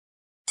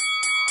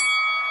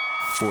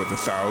For the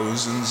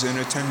thousands in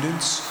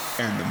attendance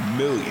and the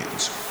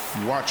millions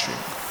watching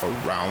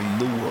around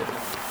the world,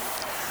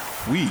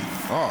 we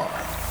are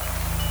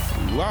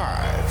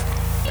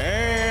live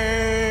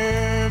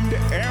and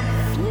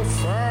amplified.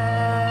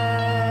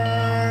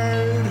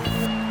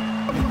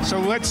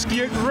 So let's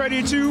get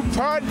ready to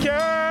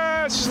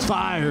podcast.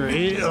 Fire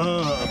it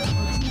up.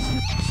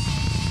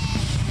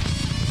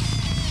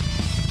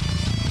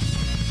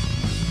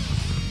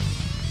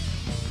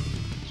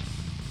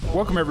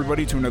 Welcome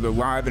everybody to another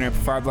live and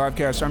amplified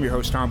livecast. I'm your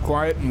host Tom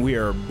Quiet, and we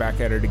are back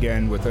at it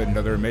again with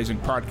another amazing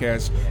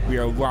podcast. We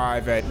are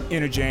live at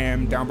In a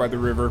Jam down by the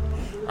river.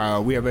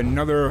 We have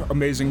another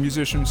amazing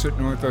musician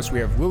sitting with us. We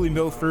have Lilly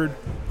Milford,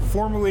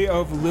 formerly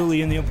of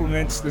Lilly and the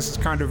Implements. This is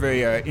kind of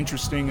a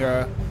interesting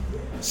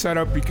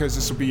setup because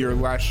this will be your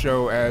last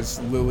show as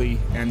Lilly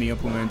and the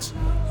Implements.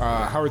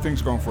 How are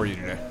things going for you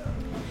today?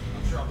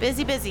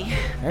 Busy.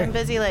 Hey. Been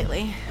busy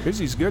lately.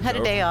 Busy's good. Had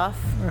a day off.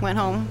 Went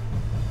home.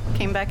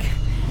 Came back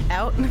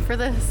out for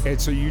this.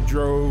 And so you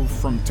drove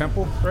from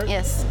Temple, right?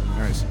 Yes.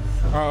 Nice.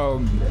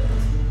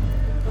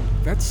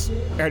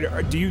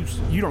 Do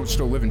you don't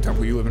still live in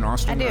Temple? You live in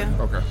Austin? I do. Right?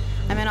 Okay.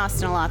 I'm in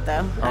Austin a lot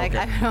though. Like,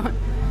 Okay. I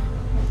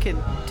could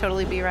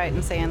totally be right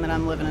in saying that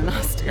I'm living in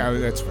Austin. Yeah,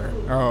 that's fair.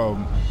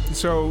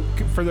 So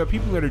for the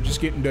people that are just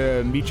getting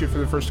to meet you for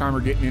the first time or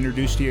getting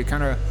introduced to you,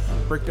 kind of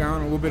break down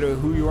a little bit of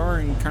who you are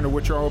and kind of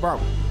what you're all about.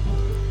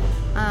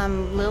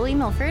 Lilly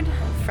Milford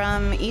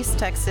from East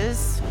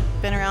Texas.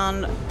 Been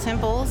around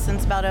Temple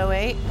since about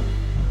 2008.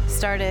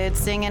 Started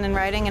singing and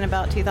writing in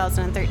about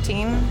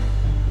 2013.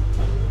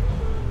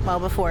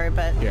 Well, before,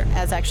 but yeah,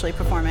 as actually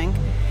performing.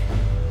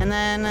 And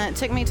then it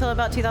took me till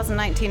about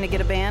 2019 to get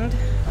a band.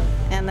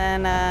 And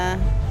then,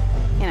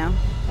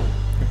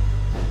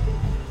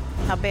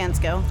 how bands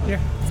go. Yeah,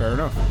 fair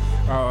enough.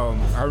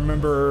 I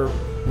remember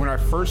when I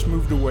first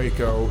moved to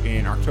Waco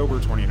in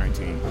October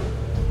 2019,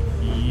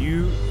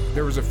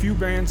 there was a few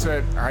bands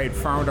that I had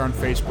found on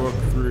Facebook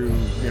through,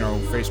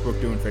 Facebook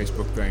doing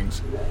Facebook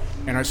things.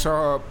 And I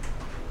saw,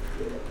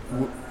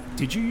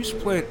 did you used to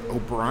play at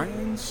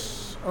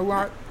O'Brien's a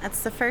lot?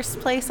 That's the first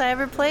place I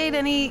ever played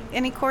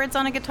any chords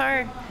on a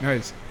guitar.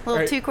 Nice.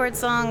 Little 2-chord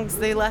songs.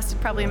 They lasted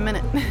probably a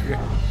minute.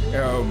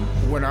 Yeah.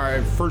 When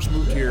I first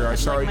moved here, I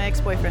saw... Like my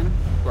ex-boyfriend.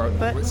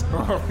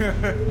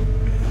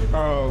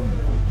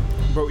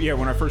 But yeah,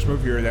 when I first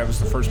moved here, that was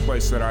the first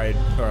place that I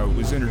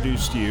was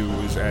introduced to you,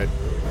 was at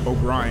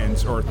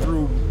O'Brien's, or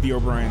through the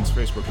O'Brien's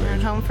Facebook page.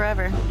 And home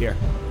forever. Yeah.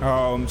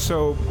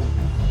 So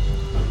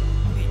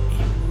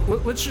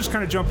let's just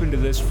kind of jump into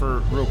this for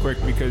real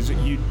quick, because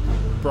you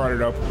brought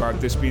it up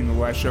about this being the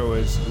last show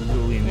as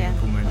Lilly and the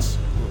Implements.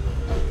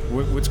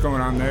 What's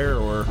going on there,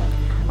 or?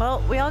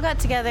 Well, we all got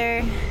together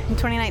in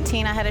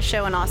 2019. I had a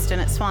show in Austin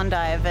at Swan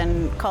Dive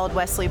and called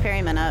Wesley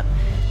Perryman up,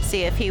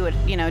 see if he would,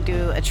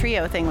 do a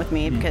trio thing with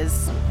me,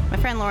 because my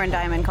friend Lauren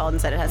Diamond called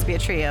and said it has to be a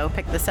trio.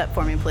 Pick this up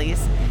for me,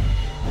 please.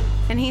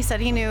 And he said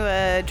he knew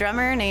a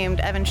drummer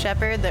named Evan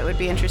Shepard that would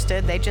be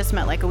interested. They just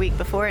met like a week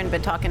before and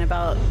been talking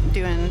about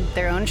doing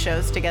their own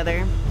shows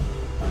together.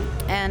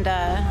 And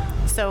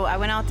so I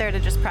went out there to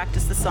just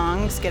practice the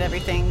songs, get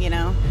everything,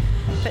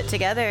 put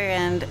together.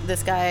 And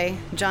this guy,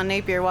 John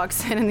Napier,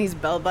 walks in these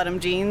bell-bottom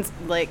jeans,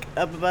 like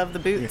up above the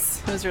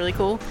boots. Yeah. It was really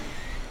cool.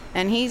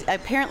 And he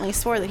apparently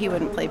swore that he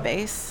wouldn't play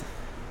bass.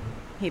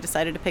 He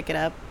decided to pick it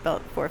up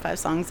about 4 or 5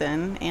 songs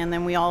in, and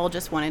then we all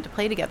just wanted to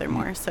play together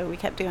more, so we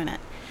kept doing it.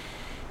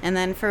 And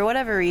then for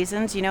whatever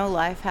reasons,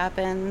 life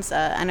happens.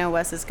 I know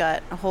Wes has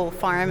got a whole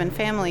farm and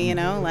family,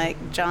 like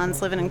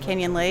John's living in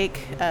Canyon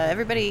Lake.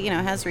 Everybody,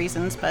 has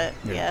reasons, but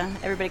yeah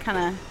everybody kind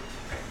of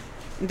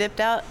dipped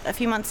out a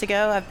few months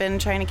ago. I've been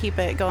trying to keep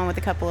it going with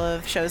a couple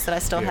of shows that I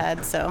still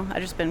had, so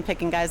I've just been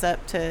picking guys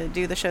up to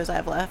do the shows I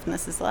have left, and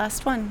this is the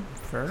last one.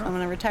 Fair enough. I'm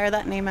going to retire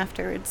that name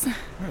afterwards.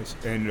 Nice.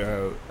 And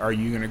are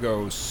you going to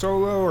go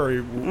solo, or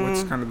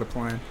what's kind of the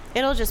plan?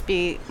 It'll just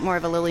be more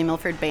of a Lilly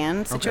Milford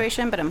band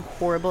situation, but I'm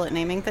horrible at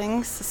naming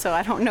things, so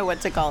I don't know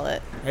what to call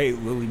it. Hey,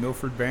 Lilly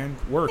Milford band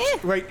works.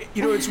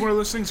 It's one of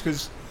those things,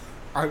 because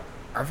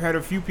I've had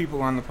a few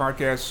people on the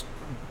podcast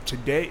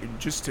today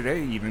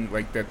even,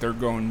 like, that they're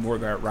going more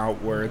that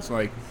route where it's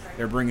like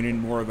they're bringing in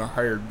more of the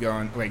hired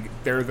gun, like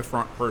they're the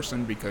front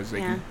person because they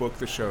can book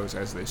the shows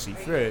as they see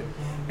fit,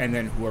 and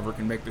then whoever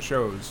can make the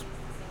shows,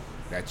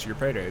 that's your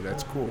payday.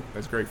 That's cool.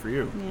 That's great for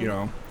you,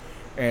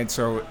 and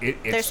so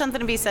there's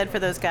something to be said for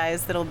those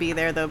guys that'll be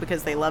there though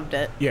because they loved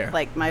it,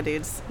 like my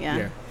dudes.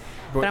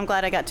 But I'm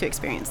glad I got to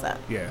experience that.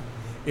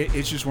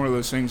 It's just one of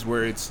those things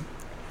where it's,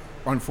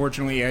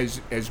 unfortunately,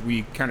 as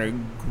we kind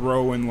of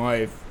grow in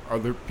life,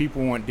 other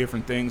people want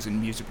different things,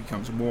 and music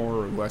becomes more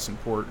or less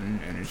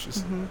important, and it's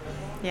just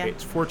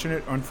it's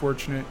fortunate,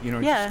 unfortunate, it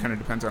just kind of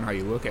depends on how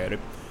you look at it.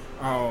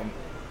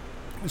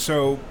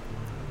 So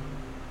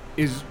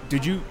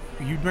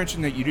you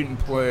mentioned that you didn't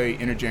play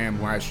in a jam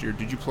last year.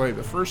 Did you play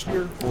the first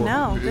year?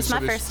 No, this is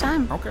my first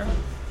time. Okay,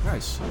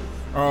 nice.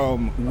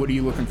 What are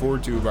you looking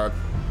forward to about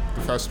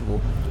the festival?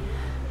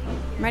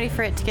 I'm ready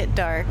for it to get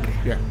dark.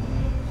 Yeah.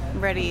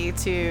 Ready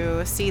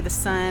to see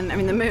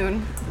the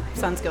moon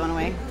sun's going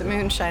away. The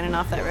moon's shining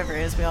off that river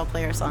as we all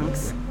play our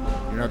songs.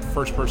 You're not the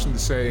first person to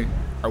say,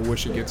 I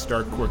wish it gets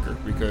dark quicker,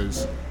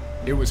 because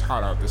it was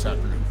hot out this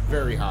afternoon.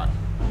 Very hot.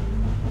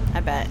 I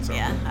bet, so.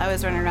 Yeah. I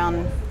was running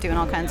around doing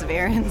all kinds of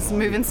errands,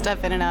 moving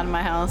stuff in and out of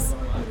my house.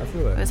 I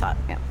feel that. It was hot,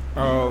 yeah.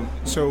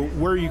 So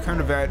where are you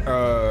kind of at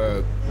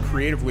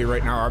creatively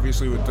right now?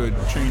 Obviously with the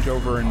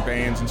changeover in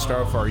bands and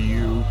stuff, are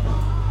you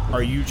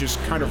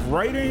just kind of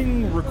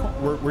writing?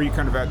 Where are you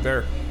kind of at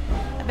there?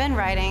 I've been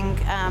writing.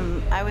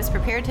 I was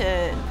prepared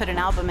to put an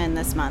album in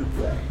this month.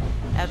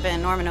 I've been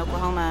in Norman,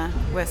 Oklahoma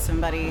with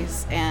some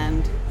buddies,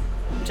 and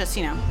just,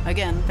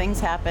 again, things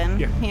happen,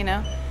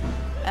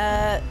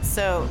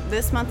 So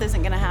this month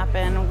isn't going to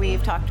happen.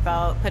 We've talked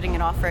about putting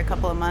it off for a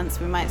couple of months.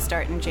 We might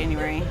start in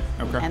January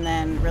and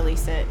then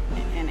release it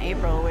in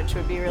April, which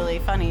would be really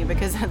funny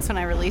because that's when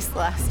I released the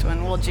last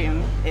one. Well,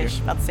 June-ish,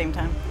 about the same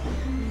time.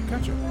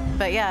 Gotcha.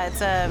 But yeah,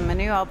 it's a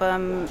new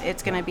album.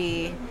 It's going to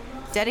be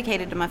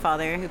dedicated to my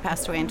father, who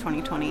passed away in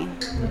 2020.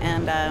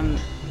 And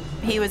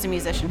he was a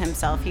musician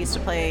himself. He used to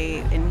play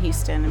in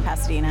Houston and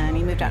Pasadena, and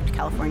he moved out to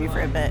California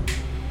for a bit.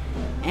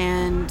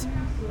 And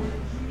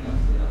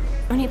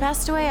when he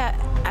passed away,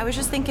 I was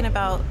just thinking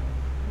about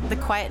the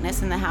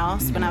quietness in the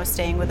house when I was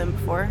staying with him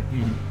before.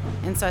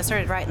 And so I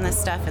started writing this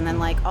stuff, and then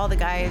all the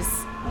guys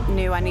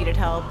knew I needed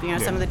help.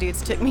 Some of the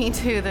dudes took me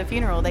to the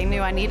funeral. They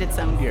knew I needed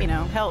some,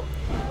 help.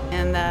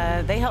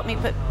 And they helped me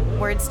put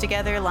words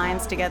together,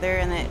 lines together,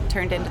 and it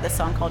turned into this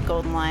song called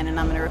Golden Line, and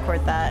I'm going to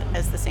record that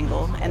as the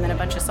single. And then a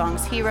bunch of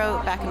songs he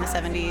wrote back in the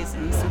 70s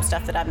and some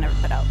stuff that I've never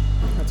put out.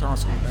 That's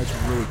awesome. That's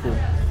really cool.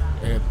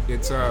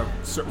 It's so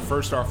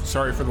first off,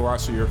 sorry for the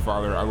loss of your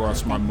father. I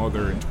lost my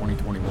mother in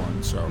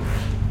 2021, so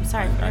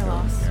sorry for your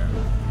loss.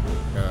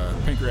 Yeah,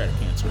 pancreatic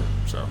cancer.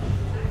 So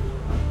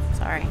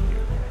sorry.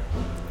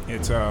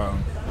 It's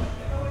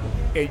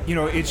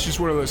it's just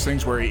one of those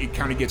things where it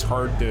kind of gets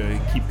hard to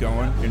keep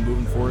going and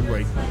moving forward.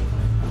 Like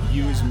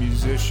you as a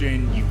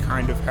musician, you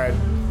kind of had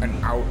an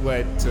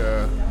outlet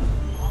to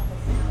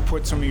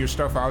put some of your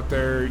stuff out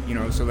there,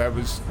 so that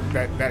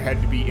had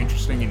to be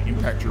interesting and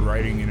impact your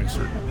writing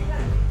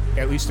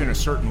at least in a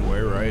certain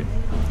way, right?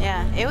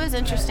 Yeah, it was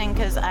interesting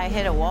because I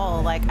hit a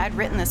wall. I'd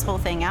written this whole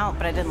thing out,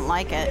 but I didn't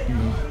like it.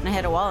 And I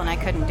hit a wall and I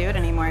couldn't do it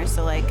anymore.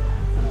 So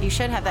you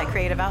should have that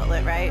creative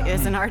outlet, right,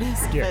 as an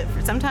artist. Yeah.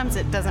 But sometimes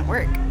it doesn't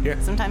work. Yeah.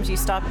 Sometimes you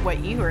stop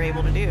what you were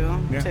able to do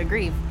to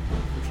grieve.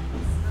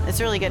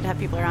 It's really good to have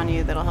people around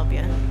you that'll help you.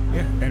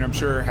 Yeah, and I'm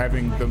sure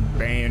having the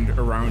band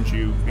around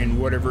you in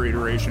whatever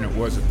iteration it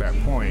was at that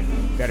point,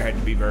 that had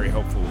to be very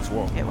helpful as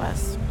well. It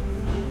was.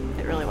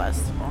 It really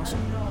was. Awesome.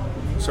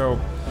 So,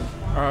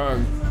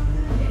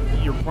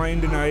 you're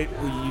playing tonight.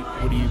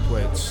 What do you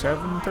play at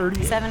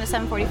 7:30? 7 to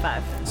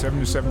 7:45. 7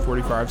 to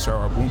 7:45. So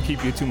I won't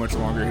keep you too much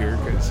longer here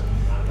because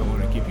I don't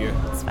want to keep you.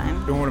 It's fine.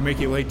 Don't want to make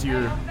you late to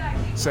your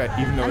set,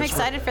 even though I'm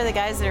excited for the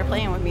guys that are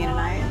playing with me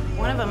tonight.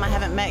 One of them I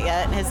haven't met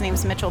yet. His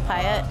name's Mitchell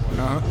Pyatt.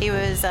 He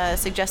was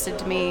suggested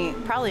to me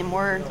probably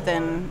more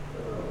than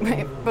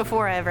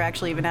before I ever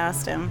actually even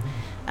asked him.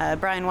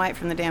 Brian White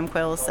from the Damn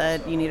Quills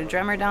said, you need a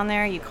drummer down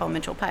there, you call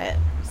Mitchell Pyatt.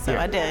 So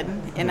I did.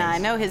 And I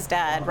know his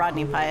dad,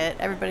 Rodney Pyatt.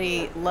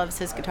 Everybody loves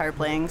his guitar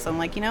playing. So I'm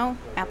like,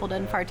 apple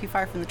doesn't fall too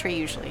far from the tree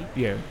usually.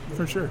 Yeah,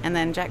 for sure. And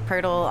then Jack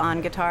Pirtle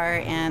on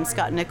guitar and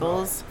Scott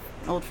Nichols,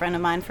 old friend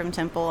of mine from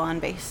Temple, on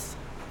bass.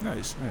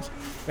 Nice.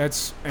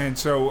 And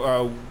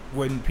so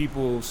when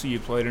people see you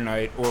play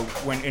tonight, or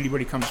when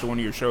anybody comes to one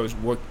of your shows,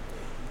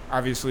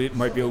 obviously it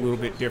might be a little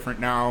bit different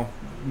now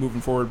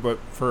moving forward, but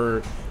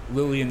for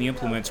Lilly and the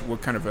Implements,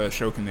 what kind of a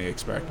show can they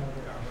expect?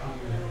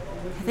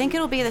 I think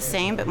it'll be the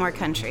same, but more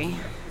country.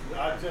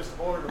 I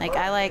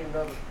like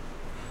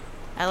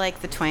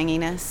the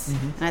twanginess,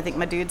 and I think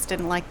my dudes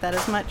didn't like that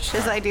as much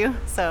as I do,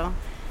 so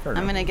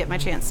I'm going to get my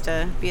chance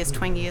to be as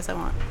twangy as I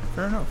want.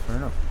 Fair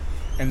enough.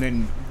 And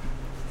then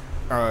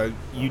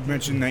you'd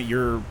mentioned that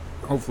you're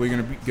hopefully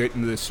going to get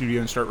into the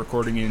studio and start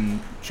recording in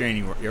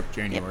January. Yep,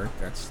 January. Yep.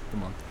 That's the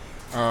month.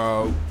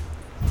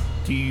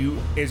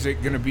 Is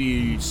it going to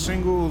be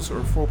singles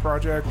or full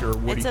project, or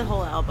what? It's a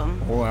whole album.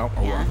 Whole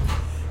album? Yeah.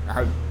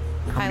 How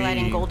highlighting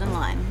many, Golden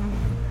Line.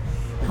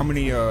 How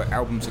many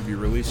albums have you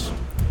released?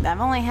 I've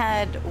only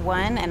had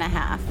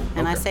 1.5,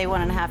 and I say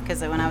 1.5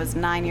 because when I was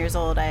 9 years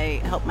old, I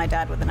helped my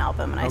dad with an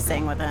album, and I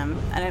sang with him.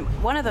 And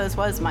one of those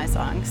was my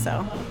song,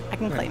 so I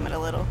can claim it a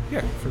little.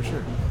 Yeah, for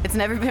sure. It's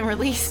never been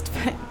released,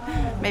 but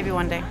maybe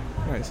one day.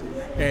 Nice.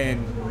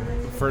 And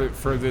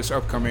for this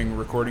upcoming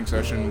recording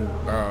session,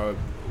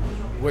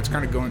 what's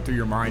kind of going through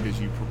your mind as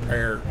you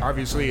prepare?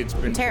 Obviously, it's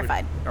been... I'm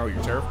terrified. Oh,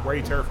 you're terrified? Why are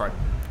you terrified?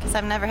 Because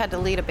I've never had to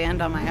lead a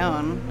band on my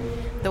own.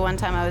 The one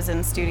time I was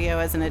in studio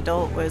as an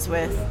adult was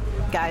with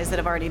guys that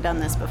have already done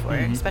this before,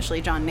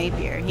 especially John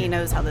Napier. He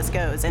knows how this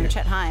goes. And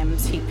Chet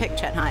Himes, he picked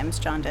Chet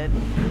Himes, John did.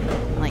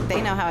 And, they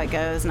know how it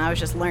goes, and I was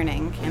just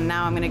learning. And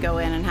now I'm going to go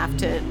in and have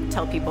to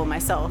tell people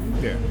myself.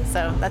 Yeah.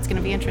 So that's going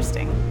to be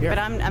interesting. Yeah. But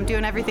I'm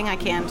doing everything I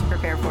can to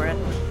prepare for it.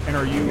 And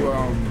are you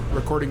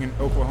recording in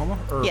Oklahoma?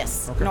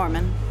 Yes, okay.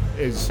 Norman.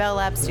 Bell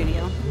Lab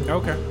Studio.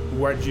 Okay.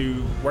 Why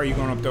are you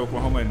going up to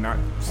Oklahoma and not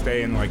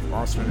stay in like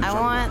Austin?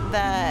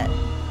 I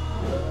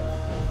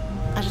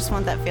just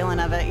want that feeling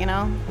of it, you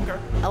know? Okay.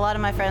 A lot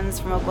of my friends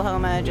from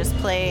Oklahoma just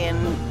play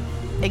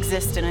and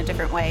exist in a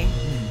different way.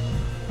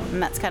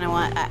 And that's kind of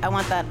what I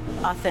want, that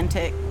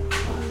authentic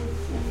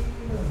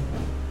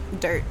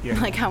dirt. Yeah.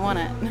 Like, I want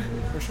it.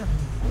 For sure.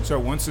 So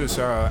once this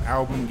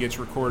album gets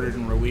recorded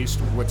and released,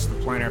 what's the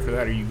plan after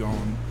that? Are you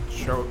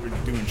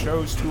doing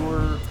shows,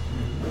 tour?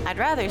 I'd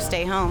rather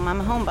stay home.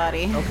 I'm a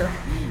homebody. Okay.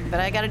 But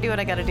I got to do what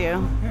I got to do.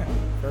 Yeah,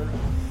 fair enough.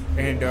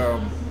 And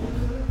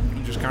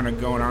just kind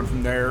of going on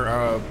from there,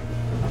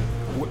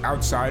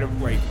 outside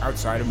of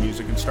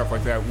music and stuff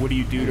like that, what do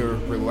you do to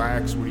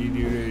relax? What do you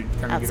do to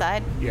kind of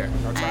outside?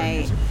 Outside of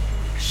music.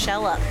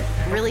 Shell up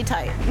really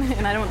tight,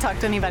 and I don't talk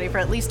to anybody for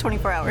at least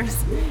 24 hours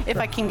if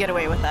I can get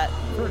away with that.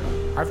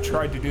 I've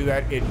tried to do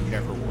that. It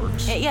never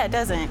works. It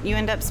doesn't. You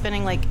end up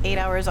spending like 8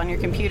 hours on your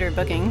computer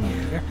booking.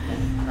 Yeah.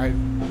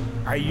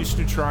 I used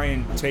to try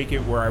and take it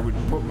where I would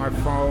put my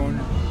phone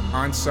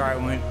on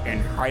silent and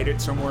hide it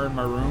somewhere in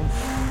my room.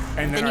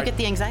 And then you get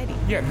the anxiety.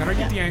 Yeah, and then I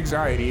get the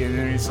anxiety, and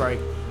then it's like,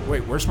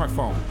 wait, where's my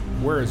phone?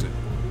 Where is it?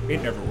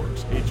 It never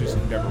works. It just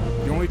never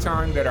works. The only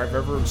time that I've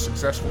ever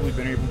successfully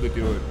been able to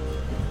do it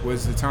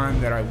was the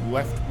time that I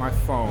left my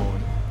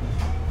phone.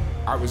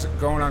 I was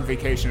going on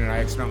vacation and I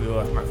accidentally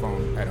left my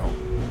phone at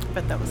home.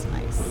 But that was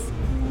nice.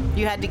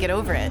 You had to get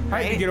over it, right?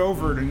 I had to get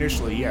over it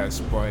initially,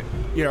 yes, but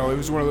it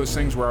was one of those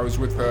things where I was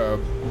with a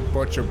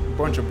bunch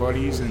of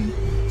buddies, and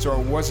so I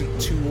wasn't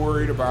too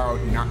worried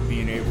about not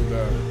being able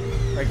to,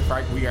 like,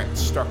 if we got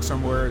stuck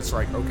somewhere, it's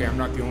like, okay, I'm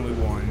not the only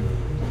one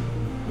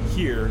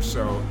here,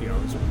 so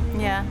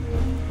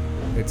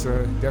it's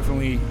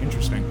definitely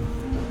interesting.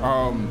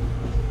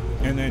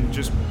 And then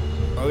just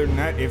other than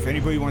that, if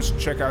anybody wants to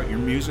check out your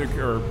music,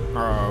 or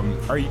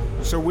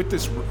with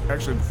this,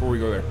 actually before we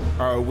go there,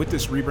 with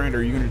this rebrand,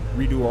 are you going to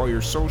redo all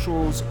your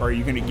socials? Are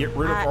you going to get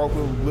rid of all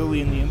the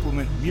Lilly and the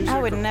Implement music?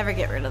 I would never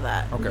get rid of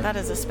that. Okay. That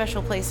is a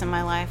special place in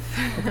my life,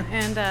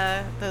 and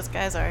those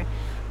guys are.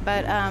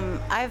 But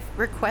I've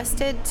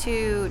requested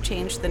to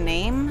change the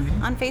name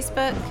on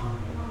Facebook,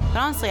 but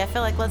honestly, I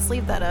feel like let's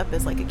leave that up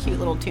as like a cute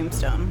little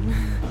tombstone.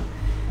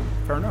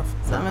 Fair enough.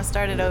 So I'm going to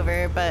start it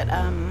over, but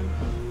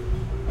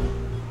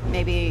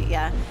maybe,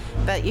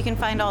 but you can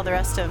find all the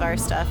rest of our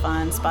stuff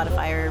on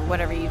Spotify or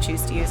whatever you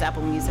choose to use,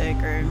 Apple Music,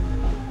 or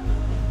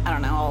I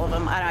don't know, all of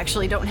them. I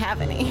actually don't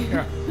have any.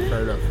 Yeah,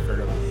 fair enough.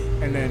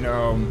 And then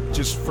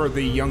just for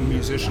the young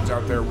musicians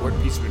out there, what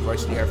piece of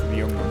advice do you have for the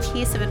young ones?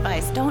 Piece of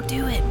advice, don't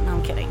do it. No,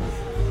 I'm kidding.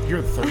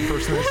 You're the third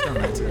person that's done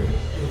that today.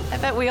 I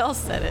bet we all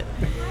said it.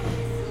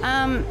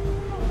 I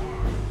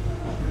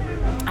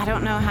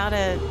don't know how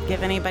to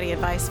give anybody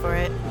advice for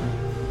it,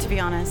 to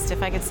be honest.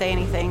 If I could say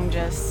anything,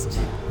 just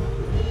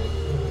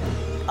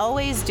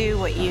always do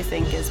what you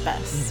think is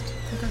best.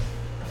 Okay.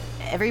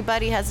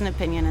 Everybody has an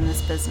opinion in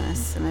this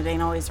business, and it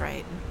ain't always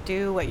right.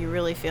 Do what you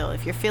really feel.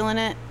 If you're feeling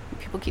it,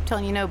 people keep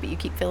telling you no, but you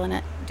keep feeling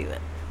it, do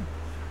it.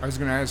 I was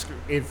going to ask,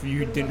 if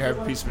you didn't have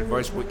a piece of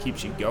advice, what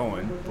keeps you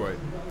going? But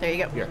there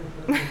you go.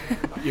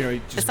 Yeah.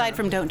 Just aside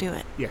from don't do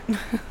it. Yeah.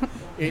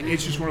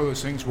 It's just one of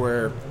those things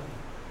where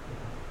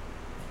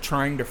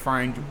trying to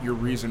find your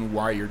reason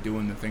why you're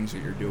doing the things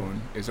that you're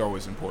doing is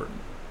always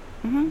important.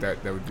 Mm-hmm.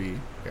 That would be,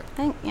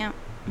 Yeah.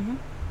 Mm-hmm.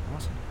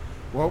 Awesome.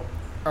 Well,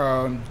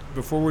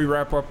 before we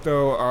wrap up,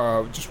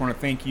 though, just want to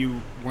thank you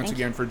once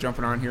again for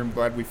jumping on here. I'm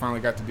glad we finally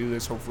got to do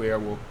this. Hopefully I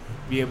will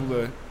be able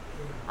to,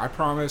 I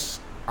promise,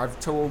 I've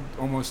told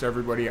almost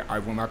everybody I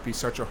will not be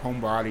such a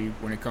homebody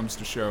when it comes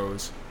to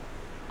shows.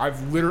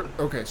 I've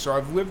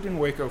lived in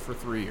Waco for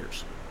 3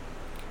 years.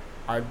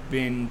 I've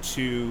been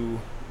to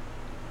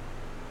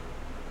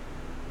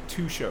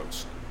 2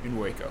 shows in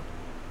Waco.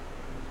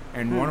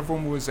 And one of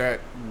them was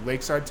at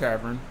Lakeside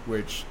Tavern,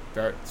 which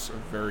that's a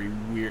very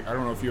weird, I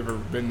don't know if you've ever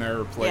been there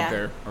or played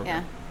there. Okay.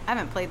 Yeah, I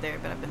haven't played there,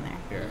 but I've been there.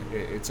 Yeah,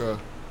 it's a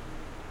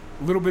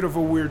little bit of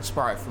a weird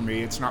spot for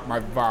me. It's not my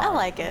vibe. I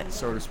like it.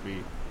 So to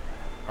speak.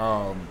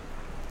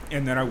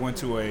 And then I went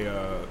to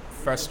a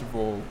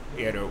festival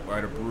at a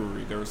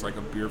brewery. There was like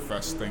a beer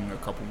fest thing a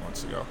couple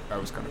months ago.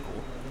 That was kind of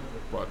cool.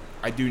 But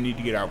I do need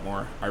to get out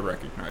more. I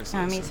recognize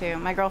this. Me too.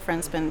 My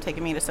girlfriend's been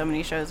taking me to so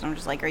many shows, and I'm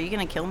just like, are you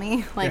going to kill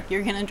me?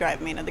 You're going to drive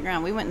me to the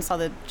ground. We went and saw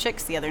the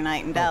Chicks the other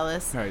night in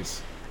Dallas.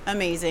 Nice.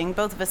 Amazing.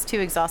 Both of us too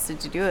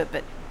exhausted to do it,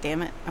 but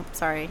damn it. I'm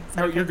sorry.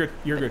 No, okay?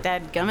 You're good.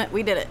 Dadgummit,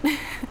 we did it.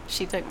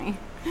 She took me.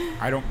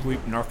 I don't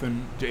bleep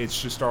nothing.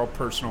 It's just all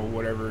personal,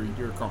 whatever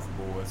you're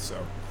comfortable with.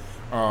 So,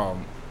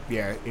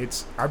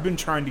 I've been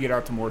trying to get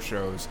out to more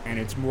shows, and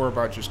it's more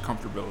about just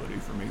comfortability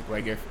for me.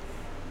 Like, if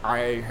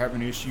I have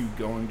an issue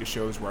going to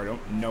shows where I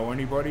don't know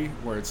anybody,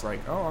 where it's like,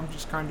 oh, I'm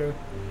just kind of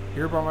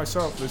here by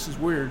myself. This is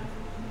weird.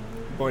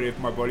 But if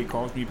my buddy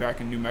calls me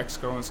back in New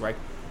Mexico and it's like,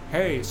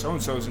 hey,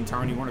 so-and-so's in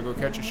town, you want to go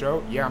catch a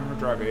show? Yeah, I'm going to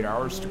drive 8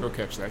 hours to go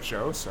catch that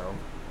show, so.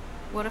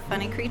 What a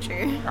funny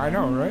creature. I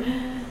know, right?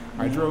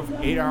 I drove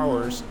 8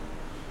 hours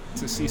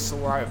to see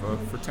Saliva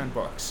for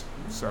 $10,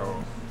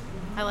 so.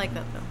 I like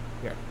that, though.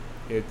 Yeah,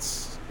 it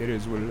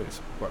is what it is.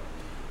 But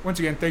once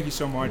again, thank you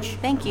so much.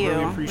 Thank you.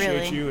 Really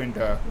appreciate you, and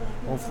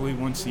hopefully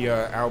once the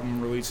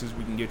album releases,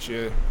 we can get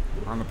you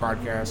on the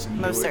podcast. And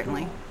Most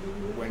certainly.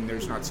 When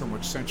there's not so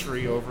much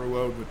sensory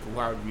overload with the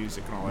loud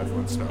music and all that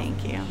fun stuff.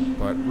 Thank you.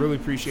 But really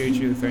appreciate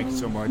you. Thank you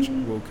so much.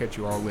 We'll catch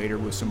you all later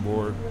with some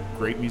more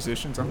great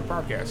musicians on the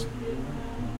podcast.